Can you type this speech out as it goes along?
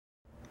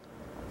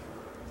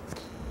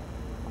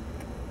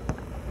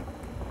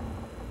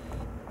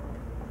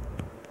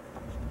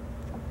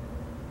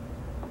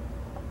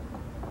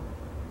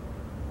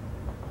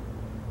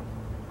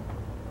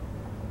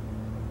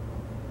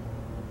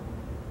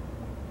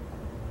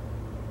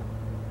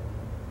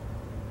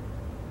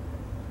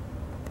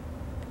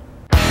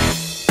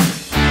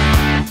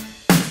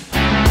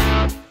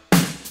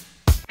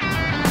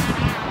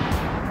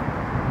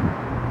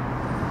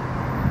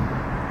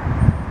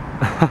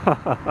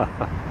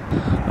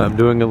I'm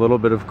doing a little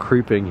bit of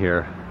creeping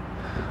here.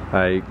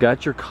 I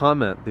got your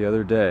comment the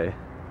other day,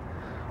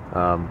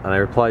 and I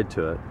replied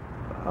to it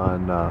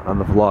on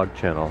the vlog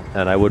channel,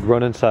 and I would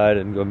run inside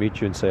and go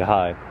meet you and say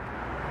hi,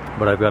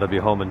 but I've got to be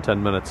home in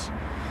 10 minutes,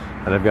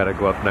 and I've got to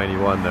go up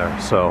 91 there,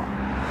 so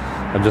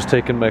I'm just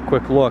taking my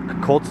quick look.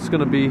 Colt's is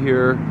going to be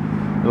here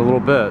in a little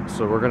bit,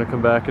 so we're going to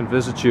come back and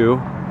visit you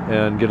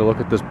and get a look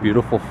at this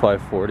beautiful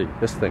 540.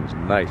 This thing's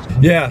nice.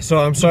 Yeah, so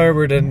I'm sorry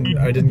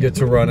I didn't get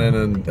to run in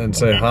and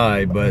say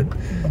hi, but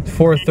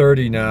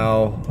 4:30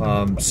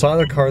 now. Saw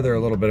the car there a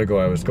little bit ago.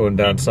 I was going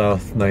down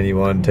South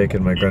 91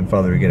 taking my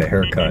grandfather to get a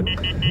haircut,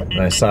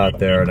 and I saw it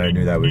there and I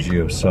knew that was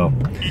you. So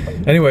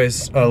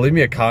anyways, leave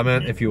me a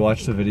comment if you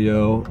watched the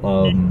video.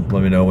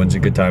 Let me know when's a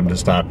good time to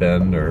stop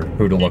in or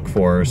who to look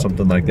for or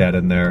something like that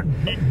in there.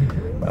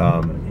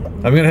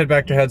 I'm gonna head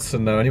back to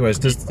Hedson now. Anyways,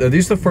 are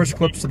these the first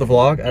clips of the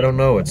vlog? I don't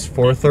know. It's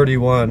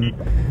 4:31,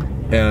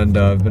 and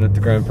I've been at the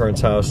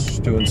grandparents' house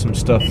doing some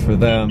stuff for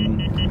them.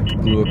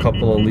 Blew a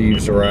couple of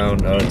leaves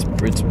around.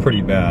 It's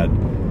pretty bad.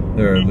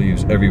 There are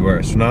leaves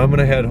everywhere. So now I'm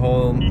gonna head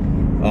home.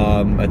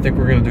 I think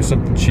we're gonna do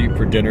something cheap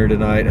for dinner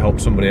tonight. Help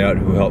somebody out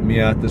who helped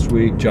me out this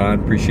week. John,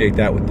 appreciate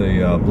that with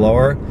the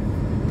blower.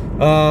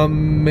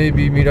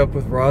 Maybe meet up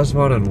with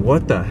Rosman. And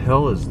what the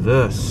hell is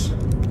this?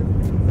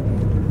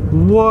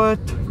 What?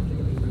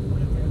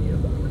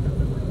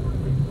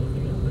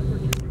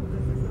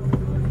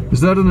 Is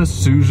that an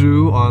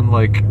Isuzu on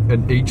like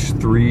an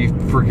H3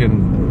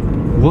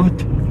 freaking what?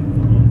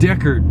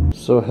 Deckard.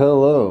 So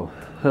hello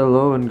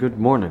and good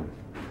morning.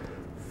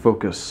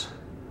 Focus.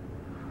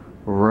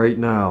 Right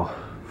now,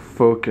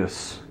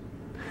 focus.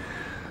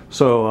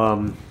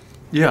 So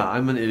yeah,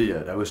 I'm an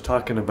idiot. I was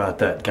talking about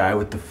that guy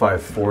with the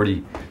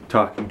 540,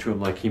 talking to him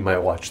like he might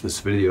watch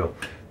this video.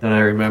 Then I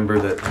remember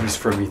that he's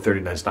from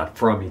E39. It's not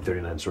from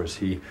E39 Source.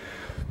 He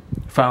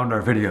found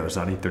our videos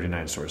on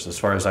E39 Source. As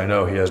far as I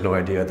know, he has no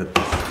idea that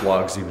these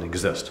vlogs even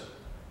exist.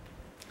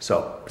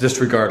 So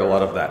disregard a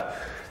lot of that.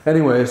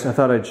 Anyways, I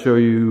thought I'd show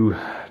you,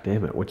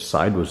 damn it, which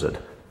side was it?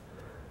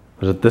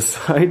 Was it this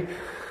side?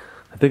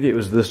 I think it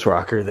was this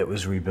rocker that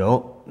was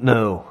rebuilt.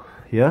 No.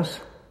 Yes?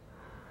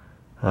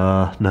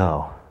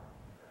 No.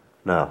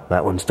 No,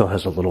 that one still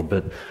has a little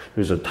bit,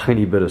 there's a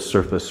tiny bit of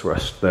surface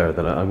rust there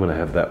that I'm gonna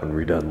have that one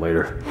redone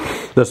later.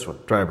 This one,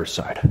 driver's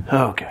side.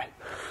 Okay.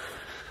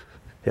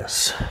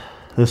 Yes.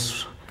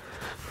 This,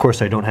 of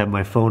course I don't have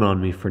my phone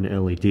on me for an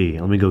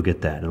LED. Let me go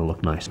get that, it'll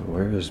look nice.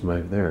 Where is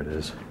my, there it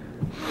is.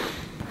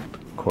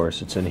 Of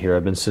course, it's in here.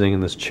 I've been sitting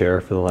in this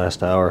chair for the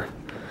last hour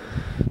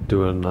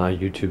doing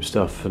YouTube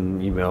stuff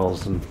and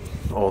emails and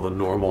all the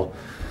normal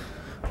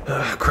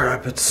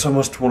crap. It's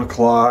almost 1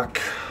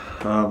 o'clock.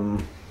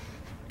 I'm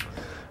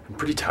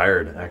pretty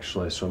tired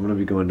actually, so I'm gonna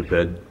be going to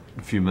bed in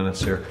a few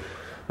minutes here.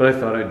 But I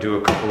thought I'd do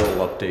a couple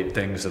little update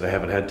things that I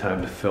haven't had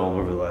time to film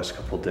over the last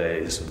couple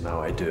days, and now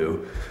I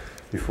do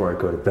before I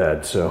go to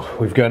bed. So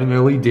we've got an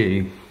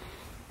LED.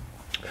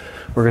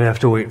 We're gonna have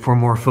to wait for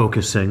more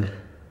focusing.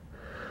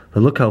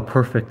 But look how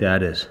perfect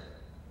that is.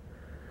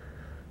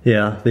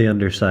 Yeah, the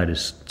underside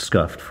is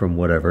scuffed from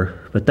whatever,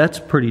 but that's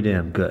pretty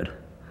damn good.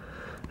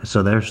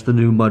 So there's the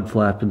new mud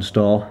flap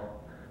install.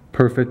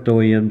 Perfect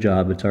OEM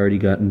job. It's already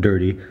gotten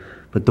dirty,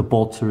 but the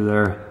bolts are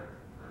there.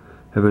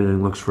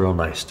 Everything looks real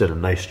nice. Did a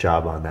nice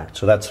job on that.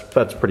 So that's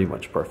pretty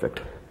much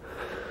perfect.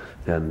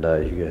 And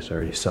you guys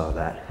already saw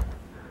that.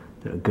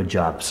 Did a good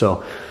job.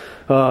 So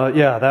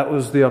yeah, that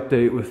was the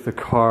update with the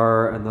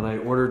car. And then I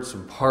ordered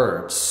some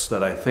parts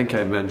that I think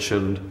I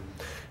mentioned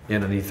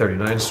in an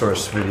E39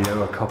 Source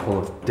video a couple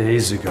of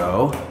days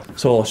ago.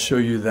 So I'll show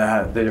you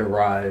that. They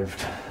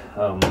arrived.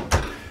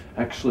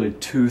 Actually,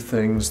 2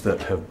 things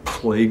that have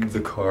plagued the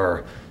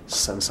car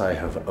since I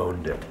have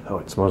owned it. Oh,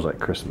 it smells like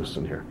Christmas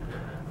in here.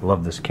 I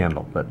love this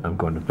candle, but I'm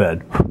going to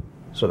bed,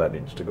 so that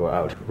needs to go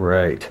out.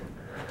 Right.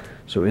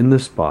 So in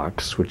this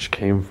box, which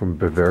came from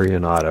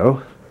Bavarian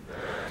Auto,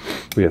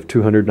 we have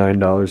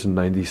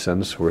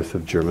 $209.90 worth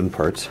of German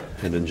parts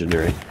and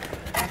engineering.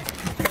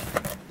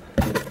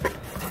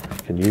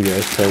 Can you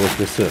guys tell what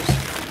this is?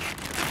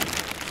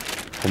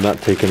 I'm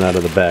not taking out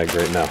of the bag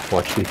right now.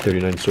 Watch the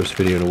 39 Source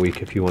video in a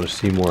week if you want to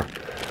see more.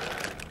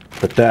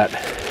 But that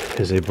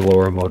is a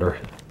blower motor.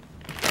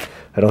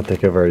 I don't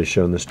think I've already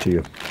shown this to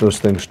you. Those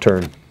things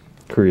turn,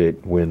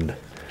 create wind,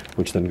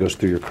 which then goes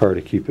through your car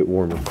to keep it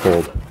warm and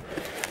cold.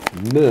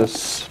 And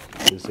this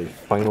is a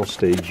final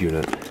stage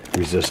unit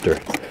resistor,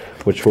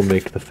 which will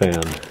make the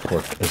fan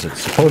work as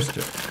it's supposed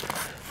to.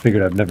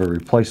 Figured I've never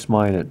replaced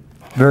mine. It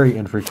very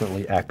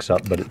infrequently acts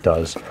up, but it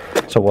does.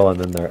 So while I'm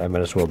in there, I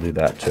might as well do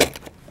that too.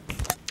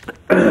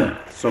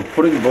 So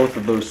putting both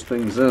of those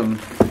things in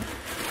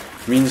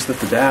means that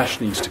the dash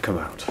needs to come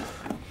out.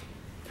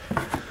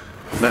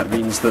 And that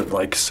means that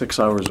like 6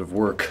 hours of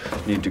work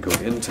need to go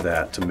into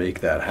that to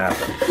make that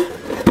happen.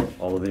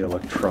 All of the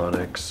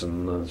electronics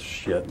and the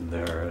shit in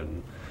there,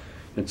 and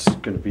it's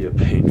going to be a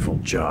painful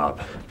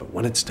job. But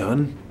when it's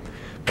done,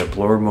 that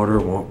blower motor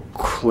won't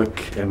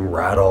click and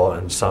rattle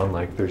and sound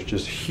like there's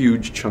just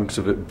huge chunks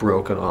of it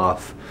broken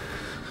off.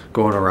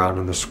 going around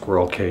in the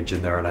squirrel cage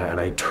in there, and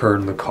I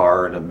turn the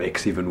car and it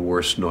makes even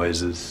worse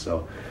noises.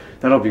 So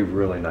that'll be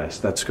really nice.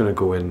 That's gonna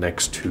go in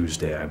next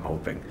Tuesday, I'm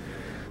hoping.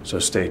 So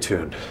stay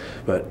tuned.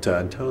 But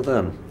until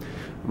then,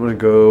 I'm gonna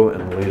go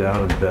and lay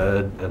down in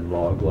bed and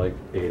log like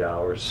 8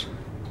 hours.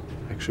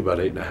 Actually about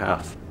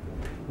 8.5.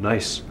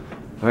 Nice.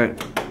 All right,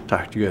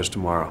 talk to you guys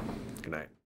tomorrow.